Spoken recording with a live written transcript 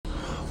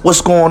What's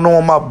going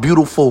on, my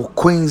beautiful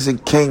queens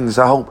and kings?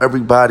 I hope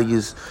everybody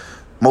is,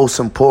 most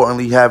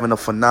importantly, having a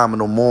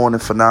phenomenal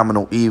morning,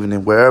 phenomenal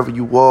evening. Wherever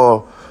you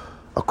are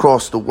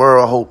across the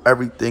world, I hope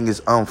everything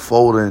is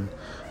unfolding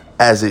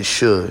as it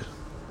should.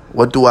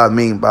 What do I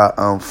mean by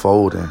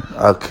unfolding?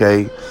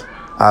 Okay,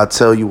 I'll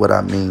tell you what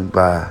I mean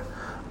by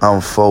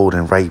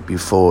unfolding right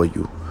before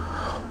you.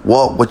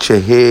 Walk with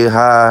your head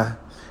high,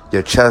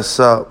 your chest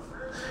up,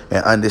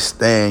 and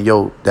understand,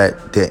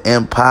 that the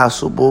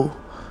impossible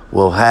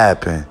will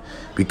happen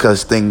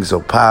because things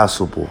are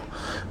possible.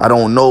 I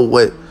don't know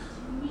what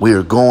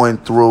we're going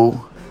through.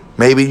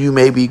 Maybe you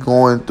may be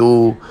going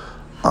through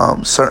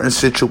certain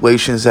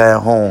situations at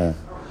home,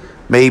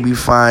 maybe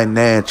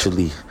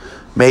financially,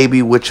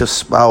 maybe with your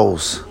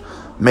spouse,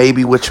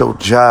 maybe with your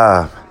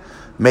job,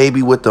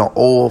 maybe with an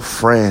old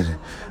friend,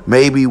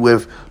 maybe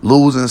with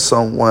losing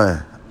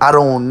someone. I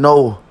don't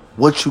know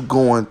what you're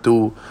going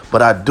through,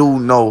 but I do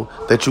know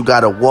that you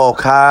got to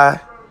walk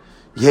high.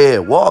 Yeah,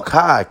 walk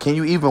high. Can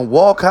you even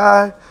walk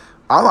high?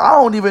 I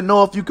don't even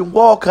know if you can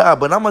walk high,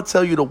 but I'm going to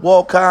tell you to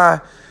walk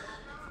high.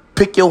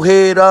 Pick your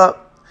head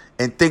up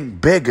and think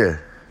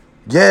bigger.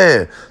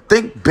 Yeah,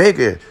 think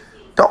bigger.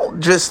 Don't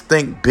just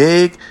think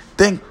big.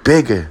 Think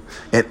bigger.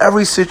 In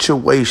every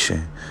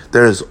situation,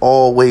 there's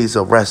always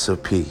a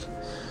recipe.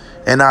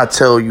 And I'll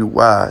tell you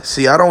why.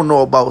 See, I don't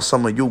know about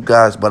some of you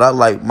guys, but I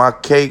like my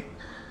cake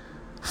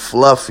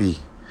fluffy.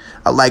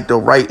 I like the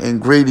right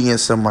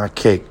ingredients in my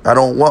cake. I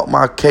don't want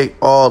my cake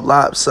all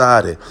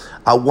lopsided.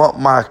 I want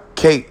my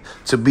cake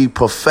to be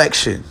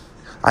perfection.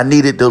 I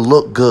need it to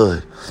look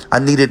good. I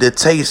need it to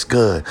taste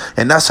good.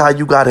 And that's how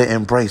you got to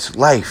embrace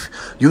life.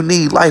 You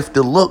need life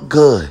to look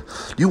good.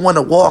 You want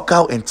to walk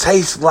out and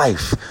taste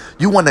life.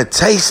 You want to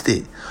taste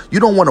it. You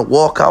don't want to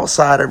walk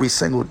outside every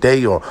single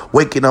day or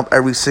waking up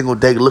every single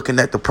day looking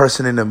at the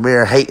person in the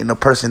mirror, hating the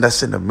person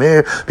that's in the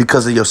mirror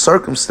because of your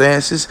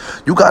circumstances.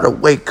 You got to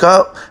wake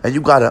up and you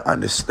got to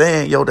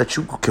understand, that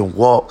you can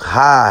walk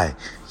high.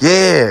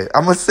 Yeah,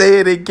 I'm going to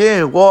say it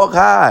again. Walk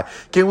high.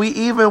 Can we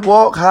even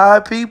walk high,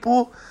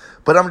 people?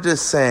 But I'm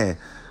just saying,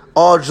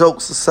 all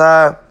jokes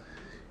aside,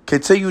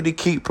 continue to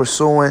keep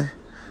pursuing,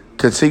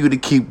 continue to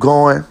keep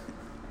going.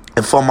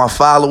 And for my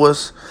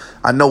followers,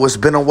 I know it's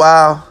been a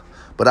while,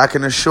 but I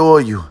can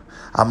assure you,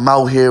 I'm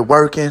out here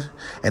working,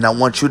 and I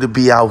want you to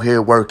be out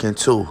here working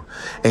too.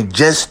 And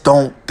just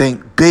don't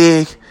think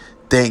big,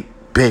 think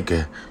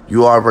bigger.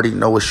 You already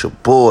know it's your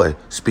boy.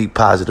 Speak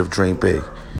positive, dream big.